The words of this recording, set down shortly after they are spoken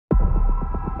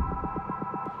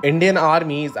Indian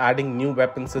Army is adding new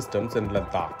weapon systems in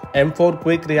Ladakh. M4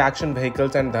 quick reaction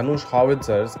vehicles and Dhanush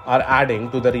howitzers are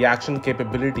adding to the reaction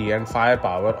capability and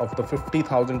firepower of the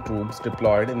 50,000 troops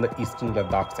deployed in the eastern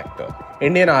Ladakh sector.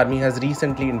 Indian Army has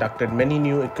recently inducted many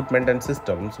new equipment and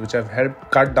systems which have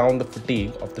helped cut down the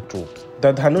fatigue of the troops.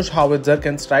 The Dhanush howitzer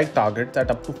can strike targets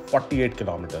at up to 48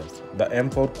 kilometers. The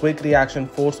M4 quick reaction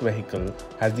force vehicle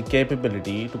has the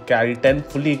capability to carry 10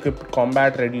 fully equipped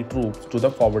combat-ready troops to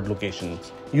the forward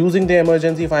locations. Using the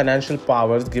emergency financial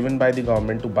powers given by the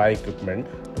government to buy equipment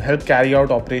to help carry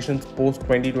out operations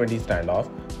post-2020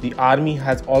 standoff, the Army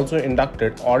has also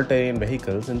inducted all-terrain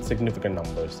vehicles in significant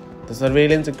numbers. The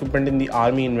surveillance equipment in the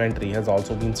Army inventory has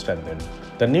also been strengthened.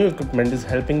 The new equipment is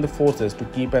helping the forces to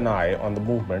keep an eye on the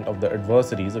movement of the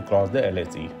adversaries across the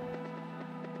LAC.